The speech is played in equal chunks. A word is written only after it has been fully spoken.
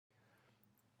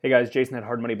Hey guys, Jason at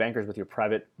Hard Money Bankers with your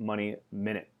Private Money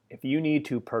Minute. If you need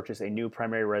to purchase a new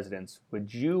primary residence,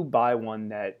 would you buy one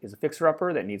that is a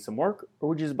fixer-upper that needs some work, or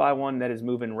would you just buy one that is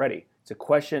move-in ready? It's a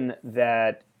question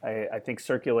that I think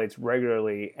circulates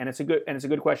regularly, and it's a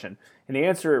good question. And the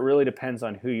answer, it really depends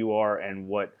on who you are and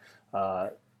what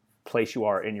place you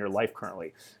are in your life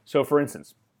currently. So, for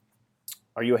instance,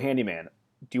 are you a handyman?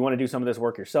 Do you want to do some of this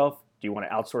work yourself? Do you want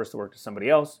to outsource the work to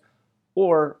somebody else?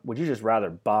 Or would you just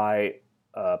rather buy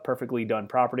a perfectly done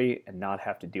property and not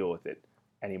have to deal with it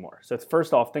anymore? So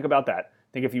first off, think about that.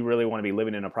 Think if you really want to be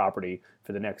living in a property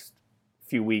for the next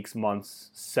few weeks, months,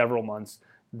 several months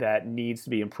that needs to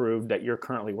be improved that you're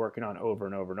currently working on over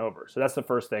and over and over. So that's the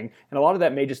first thing. And a lot of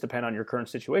that may just depend on your current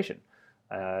situation.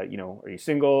 Are you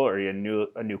single? Are you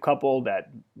a new couple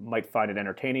that might find it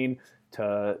entertaining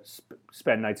to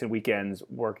spend nights and weekends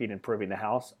working and improving the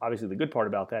house? Obviously, the good part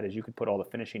about that is you could put all the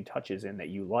finishing touches in that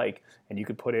you like, and you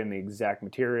could put in the exact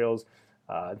materials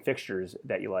and fixtures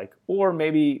that you like. Or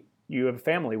maybe you have a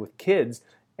family with kids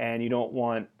and you don't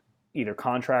want either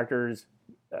contractors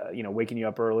waking you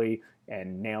up early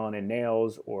and nailing in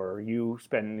nails, or you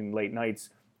spending late nights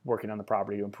working on the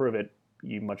property to improve it.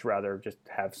 You much rather just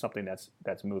have something that's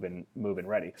moving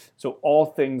ready. So all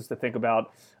things to think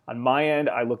about. On my end,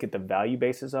 I look at the value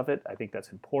basis of it. I think that's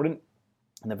important.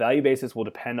 And the value basis will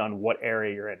depend on what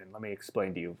area you're in. And let me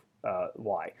explain to you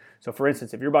why. So for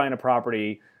instance, if you're buying a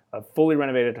property, a fully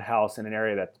renovated house in an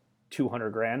area that's 200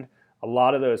 grand, a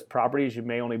lot of those properties you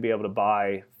may only be able to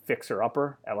buy fixer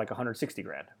upper at like 160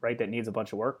 grand, right? That needs a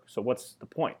bunch of work. So what's the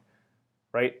point?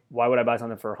 Right? Why would I buy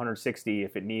something for 160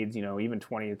 if it needs, even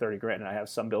 20 or 30 grand and I have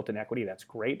some built-in equity? That's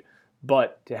great.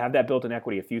 But to have that built-in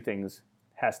equity, a few things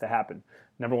has to happen.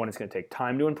 Number one, it's going to take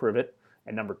time to improve it.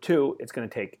 And number two, it's going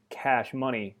to take cash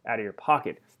money out of your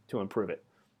pocket to improve it.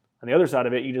 On the other side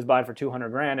of it, you just buy it for 200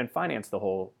 grand and finance the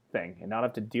whole thing and not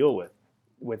have to deal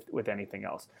with anything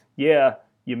else. Yeah,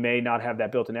 you may not have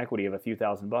that built-in equity of a few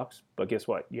 $1,000, but guess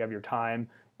what? You have your time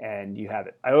and you have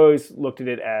it. I always looked at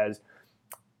it as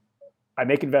I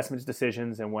make investment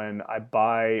decisions, and when I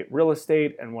buy real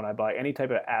estate and when I buy any type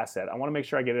of asset, I want to make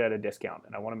sure I get it at a discount,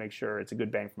 and I want to make sure it's a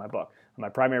good bang for my buck. On my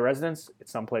primary residence,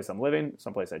 it's someplace I'm living,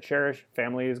 someplace I cherish,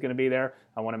 family is going to be there.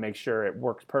 I want to make sure it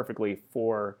works perfectly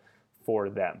for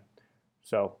them.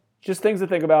 So just things to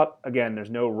think about. Again, there's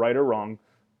no right or wrong,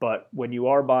 but when you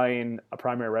are buying a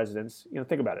primary residence,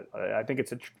 think about it. I think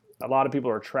a lot of people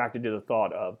are attracted to the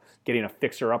thought of getting a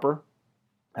fixer-upper,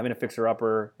 having a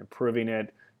fixer-upper, improving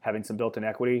it, having some built-in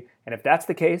equity. And if that's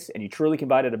the case, and you truly can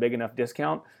buy it at a big enough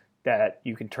discount that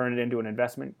you can turn it into an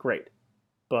investment, great.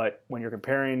 But when you're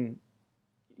comparing,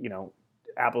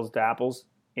 apples to apples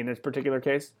in this particular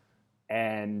case,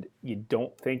 and you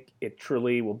don't think it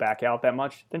truly will back out that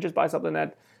much, then just buy something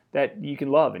that you can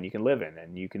love and you can live in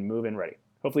and you can move in ready.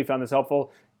 Hopefully you found this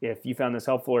helpful. If you found this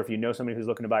helpful, or if you know somebody who's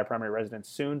looking to buy a primary residence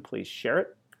soon, please share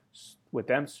it with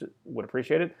them. Would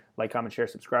appreciate it. Like, comment, share,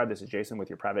 subscribe. This is Jason with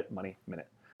your Private Money Minute.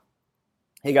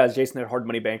 Hey guys, Jason at Hard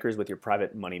Money Bankers with your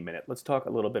Private Money Minute. Let's talk a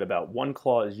little bit about one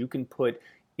clause you can put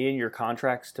in your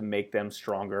contracts to make them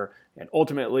stronger and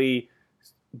ultimately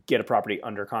get a property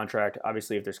under contract.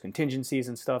 Obviously, if there's contingencies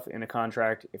and stuff in a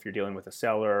contract, if you're dealing with a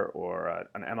seller or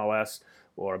an MLS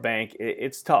or a bank,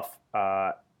 it's tough,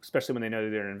 especially when they know that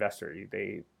they're an investor.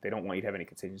 They don't want you to have any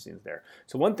contingencies there.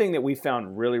 So one thing that we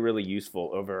found really, really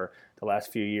useful over the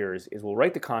last few years is we'll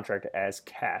write the contract as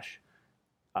cash.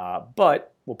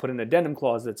 But we'll put an addendum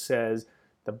clause that says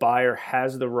the buyer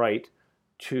has the right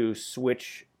to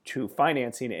switch to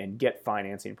financing and get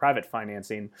financing, private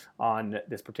financing on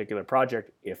this particular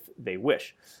project if they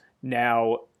wish.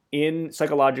 Now,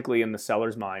 psychologically in the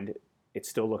seller's mind, it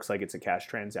still looks like it's a cash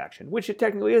transaction, which it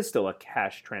technically is still a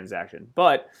cash transaction.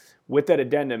 But with that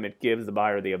addendum, it gives the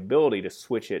buyer the ability to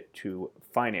switch it to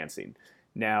financing.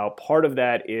 Now, part of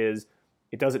that is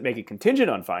it doesn't make it contingent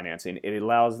on financing. It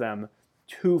allows them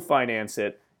to finance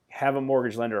it, have a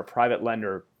mortgage lender, a private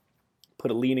lender,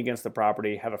 put a lien against the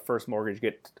property, have a first mortgage,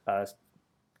 get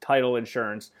title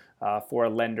insurance for a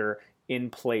lender in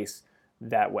place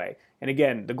that way. And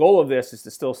again, the goal of this is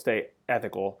to still stay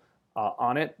ethical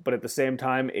on it, but at the same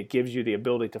time, it gives you the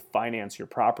ability to finance your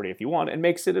property if you want and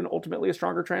makes it ultimately a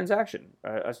stronger transaction,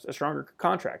 a stronger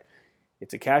contract.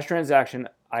 It's a cash transaction.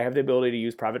 I have the ability to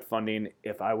use private funding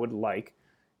if I would like.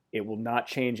 It will not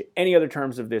change any other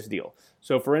terms of this deal.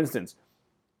 So for instance,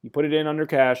 you put it in under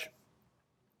cash,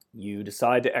 you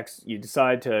decide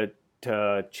to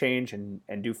to change and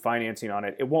do financing on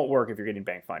it, it won't work if you're getting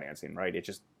bank financing, right? It's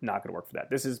just not going to work for that.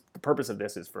 This is the purpose of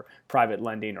this is for private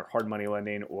lending or hard money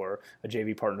lending or a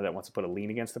JV partner that wants to put a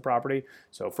lien against the property.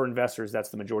 So for investors, that's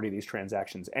the majority of these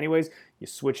transactions. Anyways, you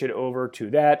switch it over to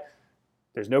that.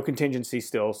 There's no contingency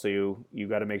still, so you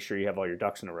got to make sure you have all your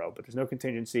ducks in a row. But there's no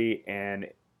contingency, and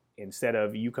instead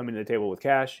of you coming to the table with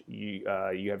cash, you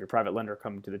have your private lender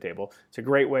come to the table. It's a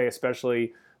great way,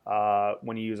 especially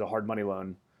when you use a hard money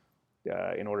loan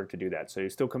in order to do that. So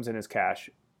it still comes in as cash.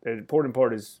 The important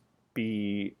part is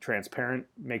be transparent.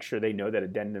 Make sure they know that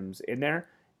addendum's in there,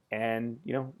 and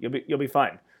you'll be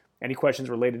fine. Any questions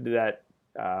related to that?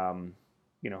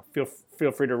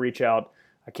 Feel free to reach out.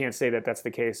 I can't say that that's the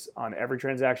case on every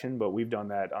transaction, but we've done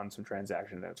that on some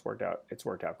transactions and it's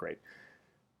worked out great.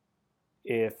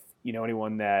 If you know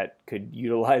anyone that could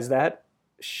utilize that,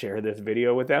 share this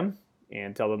video with them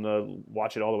and tell them to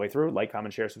watch it all the way through. Like,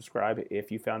 comment, share, subscribe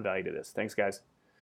if you found value to this. Thanks, guys.